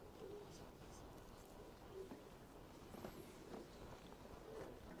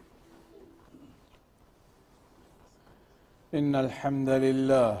إن الحمد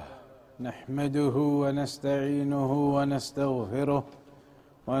لله نحمده ونستعينه ونستغفره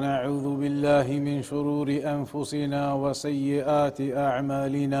ونعوذ بالله من شرور أنفسنا وسيئات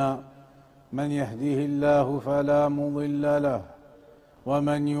أعمالنا. من يهده الله فلا مضل له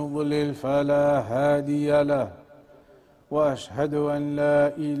ومن يضلل فلا هادي له، وأشهد أن لا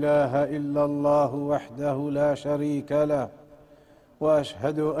إله إلا الله وحده لا شريك له،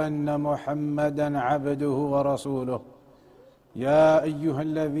 وأشهد أن محمدا عبده ورسوله. يا أيها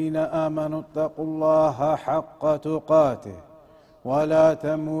الذين آمنوا اتقوا الله حق تقاته ولا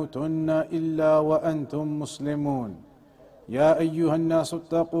تموتن إلا وأنتم مسلمون. يا أيها الناس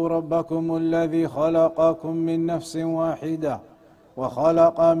اتقوا ربكم الذي خلقكم من نفس واحدة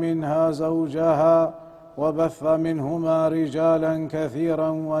وخلق منها زوجها وبث منهما رجالا كثيرا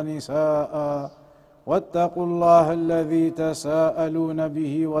ونساء، واتقوا الله الذي تساءلون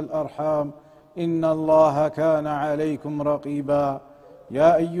به والأرحام إن الله كان عليكم رقيبا.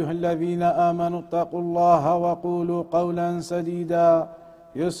 يا أيها الذين آمنوا اتقوا الله وقولوا قولا سديدا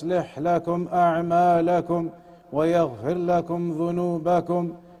يصلح لكم أعمالكم ويغفر لكم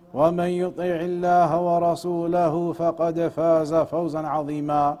ذنوبكم، ومن يطع الله ورسوله فقد فاز فوزا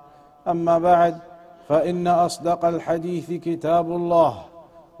عظيما. أما بعد، فإن أصدق الحديث كتاب الله،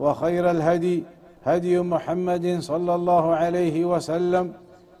 وخير الهدي هدي محمد صلى الله عليه وسلم،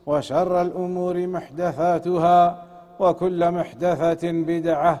 وشر الأمور محدثاتها، وكل محدثة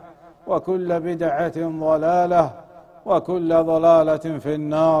بدعة، وكل بدعة ضلالة، وكل ضلالة في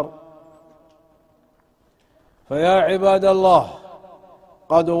النار. فيا عباد الله،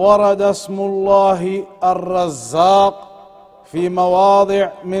 قد ورد اسم الله الرزاق في مواضع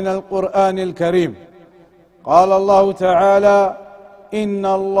من القرآن الكريم. قال الله تعالى: إن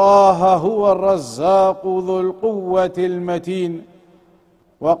الله هو الرزاق ذو القوة المتين.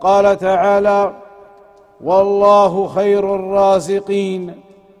 وقال تعالى: والله خير الرازقين.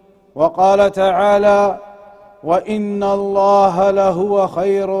 وقال تعالى: وإن الله لهو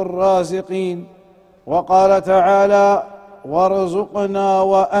خير الرازقين. وقال تعالى: وارزقنا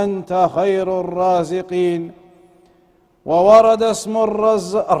وأنت خير الرازقين. وورد اسم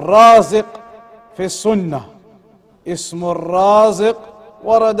الرازق في السنة. اسم الرازق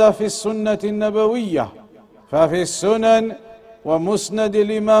ورد في السنة النبوية، ففي السنن ومسند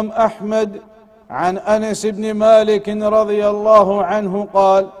الإمام أحمد عن أنس بن مالك رضي الله عنه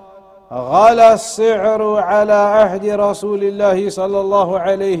قال: غلا السعر على عهد رسول الله صلى الله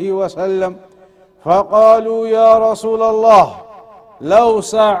عليه وسلم، فقالوا: يا رسول الله لو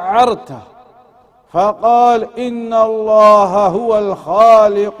سعرته. فقال: إن الله هو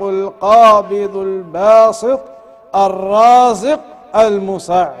الخالق القابض الباسط الرازق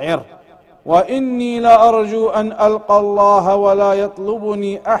المسعر، وإني لأرجو أن ألقى الله ولا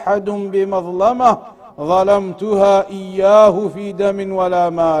يطلبني أحد بمظلمة ظلمتها إياه في دم ولا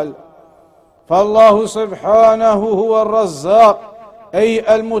مال. فالله سبحانه هو الرزاق،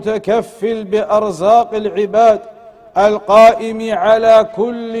 أي المتكفل بأرزاق العباد، القائم على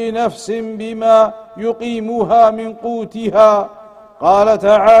كل نفس بما يقيمها من قوتها. قال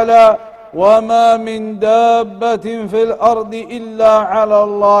تعالى: وما من دابة في الأرض إلا على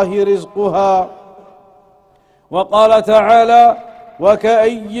الله رزقها. وقال تعالى: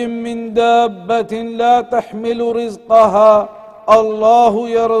 وكأي من دابة لا تحمل رزقها الله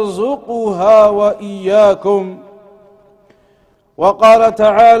يرزقها وإياكم. وقال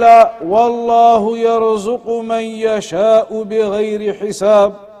تعالى: والله يرزق من يشاء بغير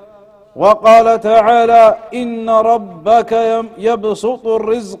حساب. وقال تعالى: إن ربك يبسط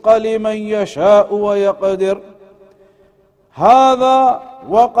الرزق لمن يشاء ويقدر. هذا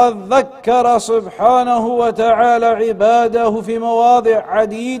وقد ذكر سبحانه وتعالى عباده في مواضع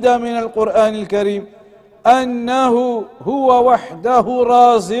عديدة من القرآن الكريم أنه هو وحده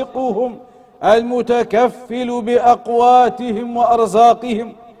رازقهم المتكفل بأقواتهم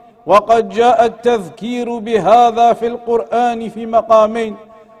وأرزاقهم. وقد جاء التذكير بهذا في القرآن في مقامين: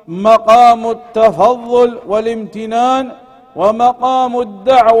 مقام التفضل والامتنان، ومقام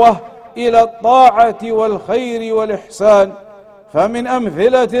الدعوة إلى الطاعة والخير والإحسان. فمن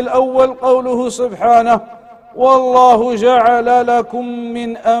أمثلة الأول قوله سبحانه: والله جعل لكم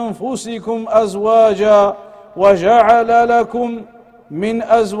من أنفسكم أزواجا وجعل لكم من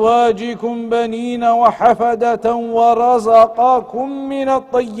أزواجكم بنين وحفدة ورزقكم من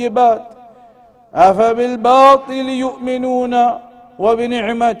الطيبات أفبالباطل يؤمنون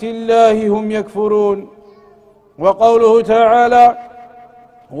وبنعمة الله هم يكفرون. وقوله تعالى: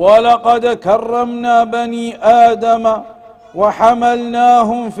 ولقد كرمنا بني آدم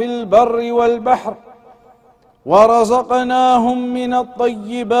وحملناهم في البر والبحر ورزقناهم من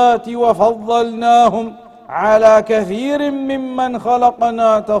الطيبات وفضلناهم على كثير ممن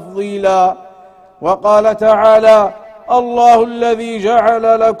خلقنا تفضيلا. وقال تعالى: الله الذي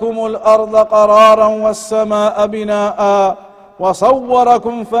جعل لكم الأرض قرارا والسماء بناء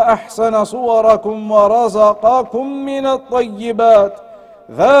وصوركم فأحسن صوركم ورزقكم من الطيبات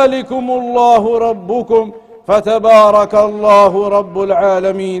ذلكم الله ربكم فتبارك الله رب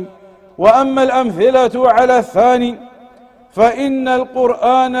العالمين. وأما الأمثلة على الثاني فإن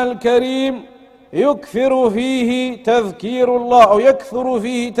القرآن الكريم يكثر فيه تذكير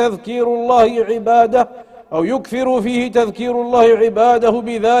الله عباده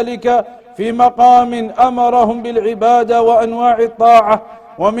بذلك في مقام أمرهم بالعبادة وأنواع الطاعة.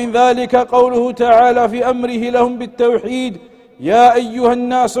 ومن ذلك قوله تعالى في أمره لهم بالتوحيد: يا أيها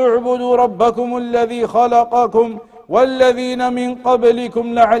الناس اعبدوا ربكم الذي خلقكم والذين من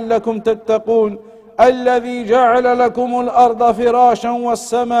قبلكم لعلكم تتقون الذي جعل لكم الأرض فراشا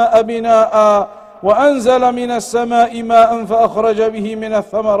والسماء بناء وأنزل من السماء ماء فأخرج به من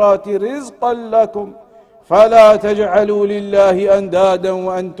الثمرات رزقا لكم فلا تجعلوا لله أندادا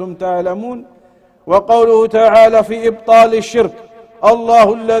وأنتم تعلمون. وقوله تعالى في إبطال الشرك: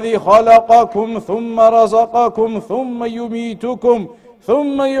 الله الذي خلقكم ثم رزقكم ثم يميتكم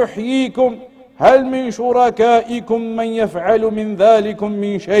ثم يحييكم هل من شركائكم من يفعل من ذلكم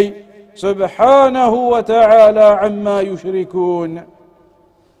من شيء سبحانه وتعالى عما يشركون.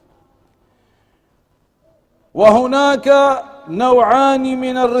 وهناك نوعان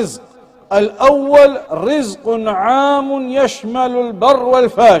من الرزق: الأول رزق عام يشمل البر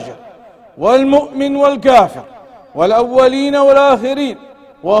والفاجر والمؤمن والكافر والأولين والآخرين،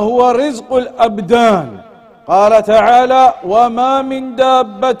 وهو رزق الأبدان. قال تعالى: وما من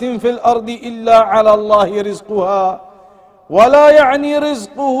دابة في الأرض إلا على الله رزقها. ولا يعني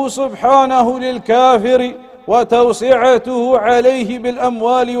رزقه سبحانه للكافر وتوسعته عليه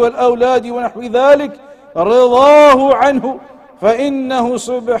بالأموال والأولاد ونحو ذلك رضاه عنه، فإنه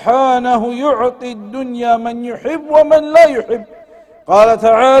سبحانه يعطي الدنيا من يحب ومن لا يحب. قال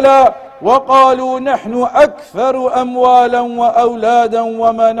تعالى: وقالوا نحن أكثر أموالا وأولادا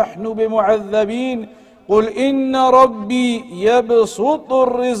وما نحن بمعذبين قل إن ربي يبسط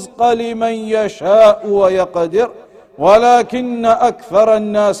الرزق لمن يشاء ويقدر ولكن أكثر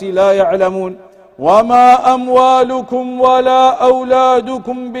الناس لا يعلمون. وما أموالكم ولا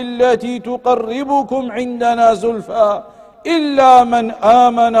أولادكم بالتي تقربكم عندنا زلفى إلا من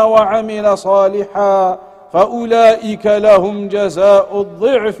آمن وعمل صالحا فأولئك لهم جزاء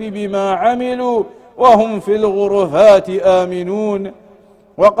الضعف بما عملوا وهم في الغرفات آمنون.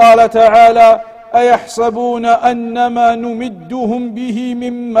 وقال تعالى: أيحسبون أنما نمدهم به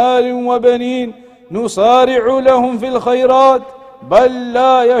من مال وبنين نسارع لهم في الخيرات بل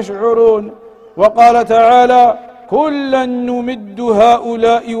لا يشعرون. وقال تعالى: كلا نمد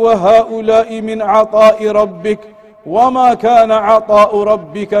هؤلاء وهؤلاء من عطاء ربك وما كان عطاء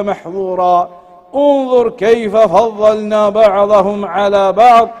ربك محظورا انظر كيف فضلنا بعضهم على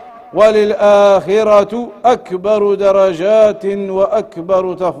بعض وللآخرة أكبر درجات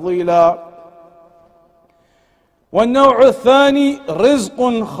وأكبر تفضيلا. والنوع الثاني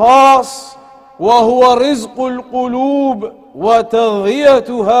رزق خاص، وهو رزق القلوب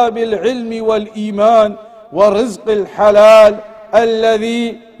وتغذيتها بالعلم والإيمان، والرزق الحلال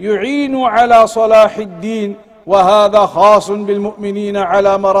الذي يعين على صلاح الدين، وهذا خاص بالمؤمنين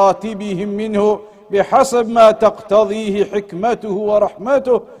على مراتبهم منه بحسب ما تقتضيه حكمته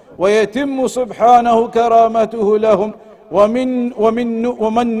ورحمته، ويتم سبحانه كرامته لهم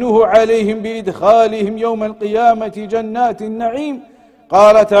ومنه عليهم بإدخالهم يوم القيامة جنات النعيم.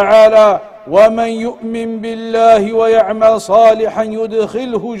 قال تعالى: ومن يؤمن بالله ويعمل صالحا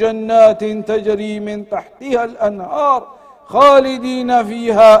يدخله جنات تجري من تحتها الأنهار خالدين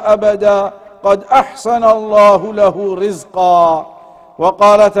فيها أبدا قد أحسن الله له رزقا.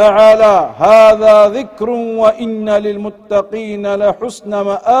 وقال تعالى: هذا ذكر وإن للمتقين لحسن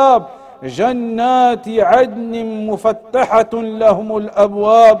مآب جنات عدن مفتحة لهم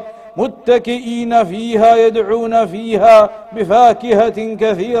الأبواب متكئين فيها يدعون فيها بفاكهة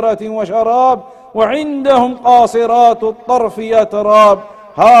كثيرة وشراب وعندهم قاصرات الطرف يتراب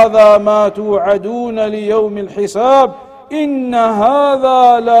هذا ما توعدون ليوم الحساب إن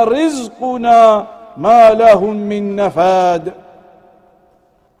هذا لرزقنا ما لهم من نفاد.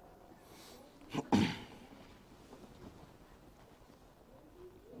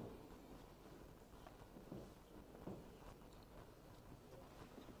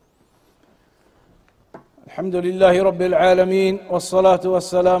 الحمد لله رب العالمين، والصلاة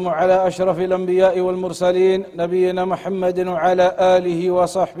والسلام على أشرف الأنبياء والمرسلين نبينا محمد وعلى آله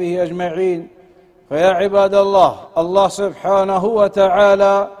وصحبه أجمعين. فيا عباد الله، الله سبحانه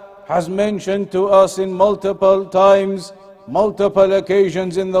وتعالى has mentioned to us in multiple times, multiple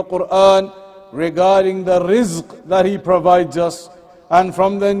occasions in the Quran regarding the rizq that He provides us. And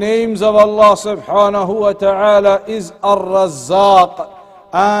from the names of Allah subhanahu wa ta'ala is Ar-Razzaq,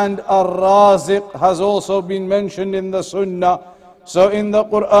 and Ar-Raziq has also been mentioned in the Sunnah. So in the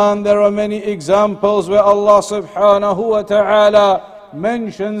Quran there are many examples where Allah subhanahu wa ta'ala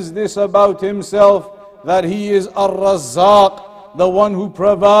mentions this about Himself, that He is Ar-Razzaq, the one who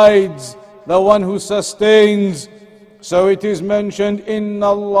provides, the one who sustains. So it is mentioned, Inna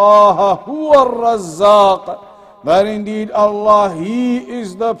Allah huwa Ar-Razzaq, that indeed Allah, He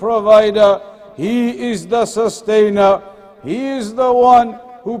is the provider, He is the sustainer, He is the one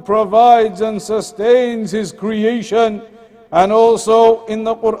who provides and sustains His creation. And also in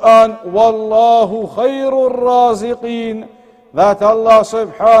the Quran, Wallahu khayrul raziqeen, that Allah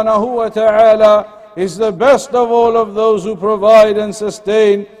subhanahu wa ta'ala is the best of all of those who provide and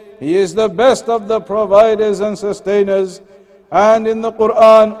sustain. He is the best of the providers and sustainers. And in the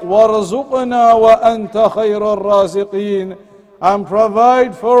Quran, وَارْزُقْنَا وَأَنْتَ خَيْرُ الرَّازِقِينَ, and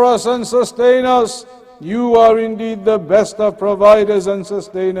provide for us and sustain us. You are indeed the best of providers and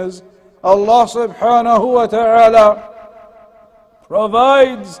sustainers. Allah subhanahu wa ta'ala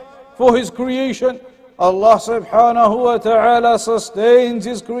provides for His creation. Allah subhanahu wa ta'ala sustains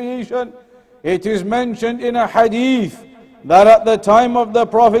His creation. It is mentioned in a hadith that at the time of the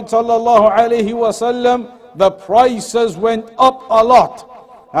Prophet sallallahu alaihi wasallam, the prices went up a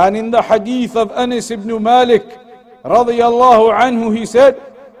lot. And in the hadith of Anas ibn Malik radiyallahu anhu, he said,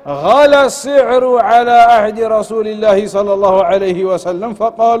 غَلَى السِّعْرُ عَلَى عَهْدِ رَسُولِ اللَّهِ صَلَّى اللَّهُ عَلَيْهِ وَسَلَّمَ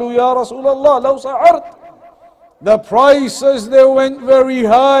فَقَالُوا يَا رَسُولَ اللَّهِ لَوْ سَعَرْتَ. The prices, they went very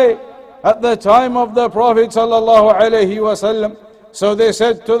high at the time of the Prophet sallallahu alaihi wasallam. So they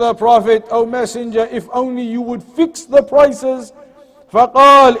said to the Prophet, O Messenger, if only you would fix the prices.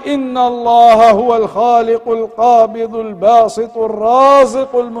 فقال إن الله هو الخالق القابض الباسط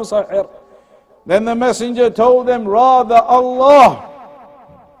الرازق المسحر. Then the Messenger told them, rather Allah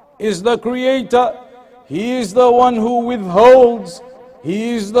is the creator, He is the one who withholds,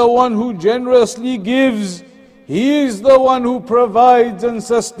 He is the one who generously gives, He is the one who provides and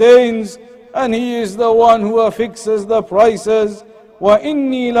sustains, and He is the one who affixes the prices.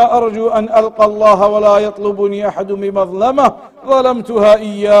 وإني لأرجو أن ألقى الله ولا يطلبني أحد بمظلمة ظلمتها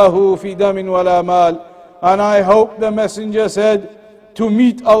إياه في دم ولا مال. And I hope, the Messenger said, to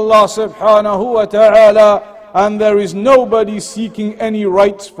meet Allah subhanahu wa ta'ala, and there is nobody seeking any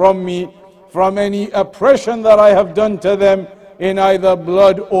rights from me, from any oppression that I have done to them in either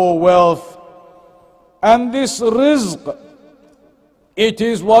blood or wealth. And this rizq, it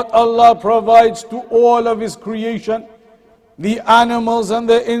is what Allah provides to all of His creation. The animals and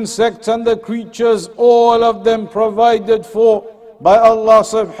the insects and the creatures, all of them provided for by Allah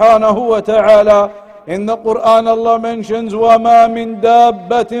subhanahu wa ta'ala. In the Quran Allah mentions, وَمَا مِن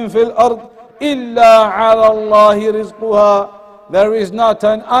دَابَّةٍ فِي الْأَرْضِ إِلَّا عَلَى اللَّهِ رِزْقُهَا. There is not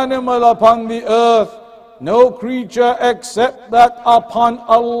an animal upon the earth, no creature, except that upon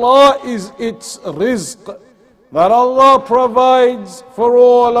Allah is its rizq. That Allah provides for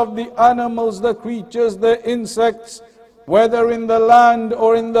all of the animals, the creatures, the insects, whether in the land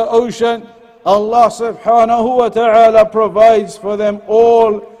or in the ocean. Allah subhanahu wa ta'ala provides for them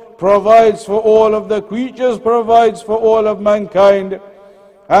all, provides for all of the creatures, provides for all of mankind.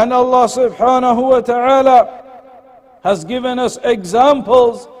 And Allah subhanahu wa ta'ala has given us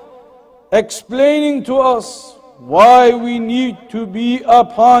examples explaining to us why we need to be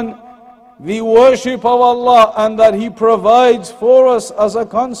upon the worship of Allah, and that He provides for us as a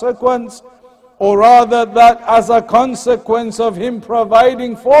consequence, or rather that as a consequence of Him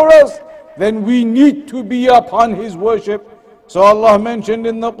providing for us, then we need to be upon His worship. So Allah mentioned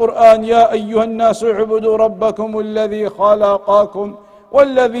in the Quran, يَا أَيُّهَا النَّاسُ اعْبُدُوا رَبَّكُمُ الَّذِي خَلَقَكُمْ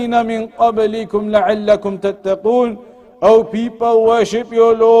وَالَّذِينَ مِنْ قَبْلِكُمْ لَعَلَّكُمْ تَتَّقُونَ. O people, worship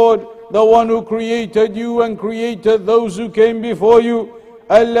your Lord, the one who created you and created those who came before you.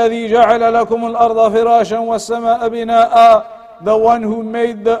 الَّذِي جَعَلَ لَكُمُ الْأَرْضَ فِرَاشًا وَالسَّمَاءَ بِنَاءً. The one who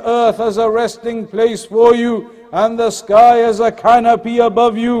made the earth as a resting place for you, and the sky as a canopy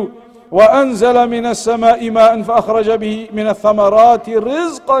above you. وَأَنزَلَ مِنَ السَّمَاءِ مَاءً فَأَخْرَجَ بِهِ مِنَ الثَّمَرَاتِ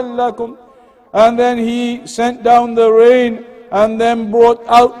رِزْقًا لَكُمْ. And then He sent down the rain, and then brought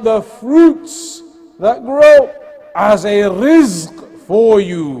out the fruits that grow as a rizq for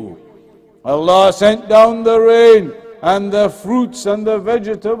you. Allah sent down the rain, and the fruits and the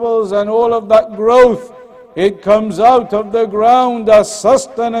vegetables and all of that growth, it comes out of the ground as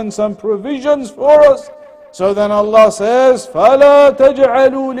sustenance and provisions for us. So then Allah says, فَلَا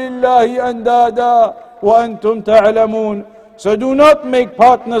تَجْعَلُوا لِلَّهِ أَنْدَادًا وَأَنْتُمْ تَعْلَمُونَ. So do not make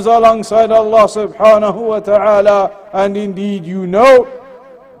partners alongside Allah subhanahu wa ta'ala, and indeed you know.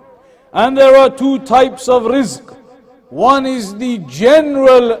 And there are two types of rizq. One is the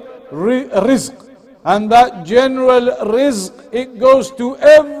general rizq, and that general rizq, it goes to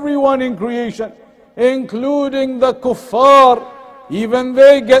everyone in creation, including the kuffar. Even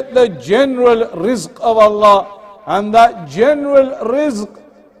they get the general rizq of Allah. And that general rizq,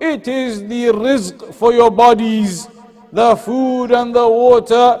 it is the rizq for your bodies, the food and the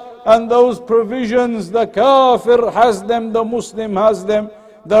water and those provisions. The kafir has them, the Muslim has them,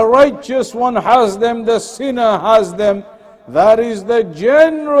 the righteous one has them, the sinner has them. That is the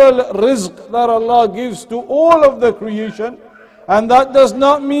general rizq that Allah gives to all of the creation. And that does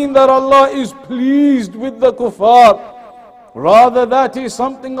not mean that Allah is pleased with the kuffar. Rather, that is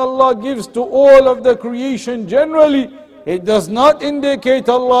something Allah gives to all of the creation generally. It does not indicate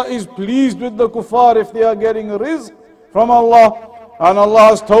Allah is pleased with the kuffar if they are getting rizq from Allah. And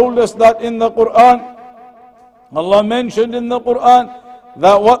Allah has told us that in the Quran. Allah mentioned in the Quran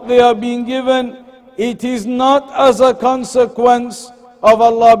that what they are being given, it is not as a consequence of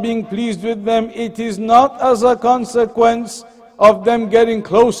Allah being pleased with them. It is not as a consequence of them getting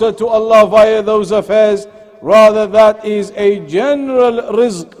closer to Allah via those affairs. Rather, that is a general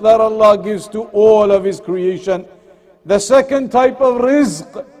rizq that Allah gives to all of His creation. The second type of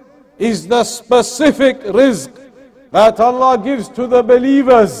rizq is the specific rizq that Allah gives to the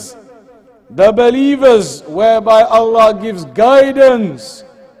believers. The believers, whereby Allah gives guidance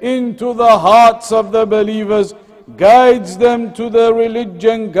into the hearts of the believers, guides them to the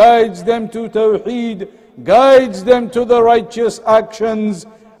religion, guides them to Tawheed, guides them to the righteous actions,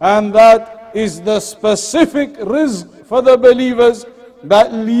 and that is the specific rizq for the believers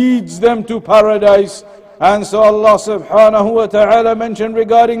that leads them to paradise. And so Allah subhanahu wa ta'ala mentioned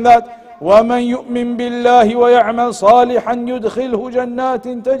regarding that, وَمَنْ يُؤْمِن بِاللَّهِ وَيَعْمَلْ صَالِحًا يُدْخِلْهُ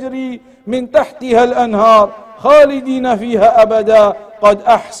جَنَّاتٍ تَجْرِي مِنْ تَحْتِهَا الْأَنْهَارِ خَالِدِينَ فِيهَا أَبَدًا قَدْ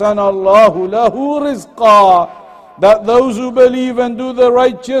أَحْسَنَ اللَّهُ لَهُ رِزْقًا. That those who believe and do the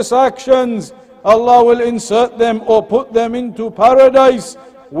righteous actions, Allah will insert them or put them into paradise,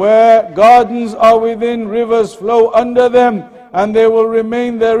 where gardens are within, rivers flow under them, and they will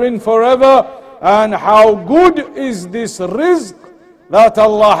remain therein forever. And how good is this rizq that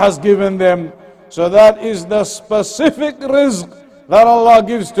Allah has given them. So that is the specific rizq that Allah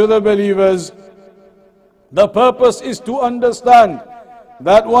gives to the believers. The purpose is to understand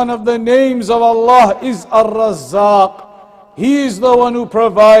that one of the names of Allah is Ar-Razzaq. He is the one who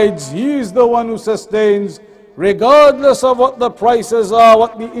provides, He is the one who sustains. Regardless of what the prices are,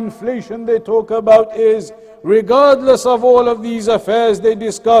 what the inflation they talk about is, regardless of all of these affairs they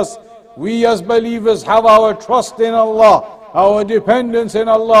discuss, we as believers have our trust in Allah, our dependence in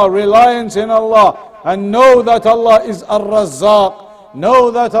Allah, reliance in Allah, and know that Allah is Ar-Razzaq.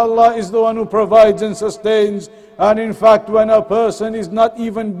 Know that Allah is the one who provides and sustains. And in fact, when a person is not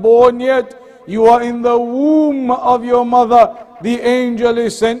even born yet, you are in the womb of your mother, the angel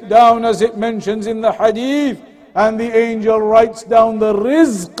is sent down, as it mentions in the hadith, and the angel writes down the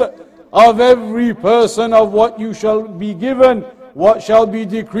rizq of every person of what you shall be given, what shall be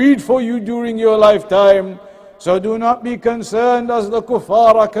decreed for you during your lifetime. So do not be concerned as the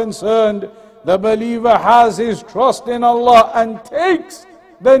kuffar are concerned. The believer has his trust in Allah and takes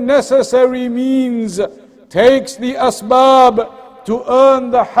the necessary means, takes the asbab to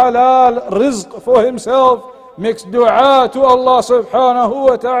earn the halal rizq for himself, makes dua to Allah subhanahu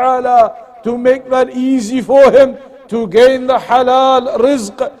wa ta'ala to make that easy for him to gain the halal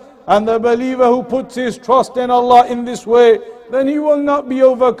rizq. And the believer who puts his trust in Allah in this way, then he will not be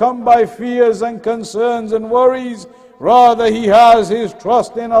overcome by fears and concerns and worries. Rather, he has his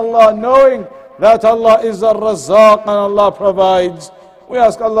trust in Allah, knowing that Allah is Ar-Razzaq and Allah provides. We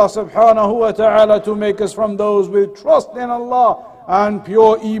ask Allah subhanahu wa ta'ala to make us from those with trust in Allah and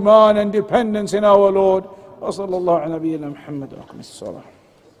pure iman and dependence in our Lord. وصلى الله على نبينا محمد وعلى آله وصحبه.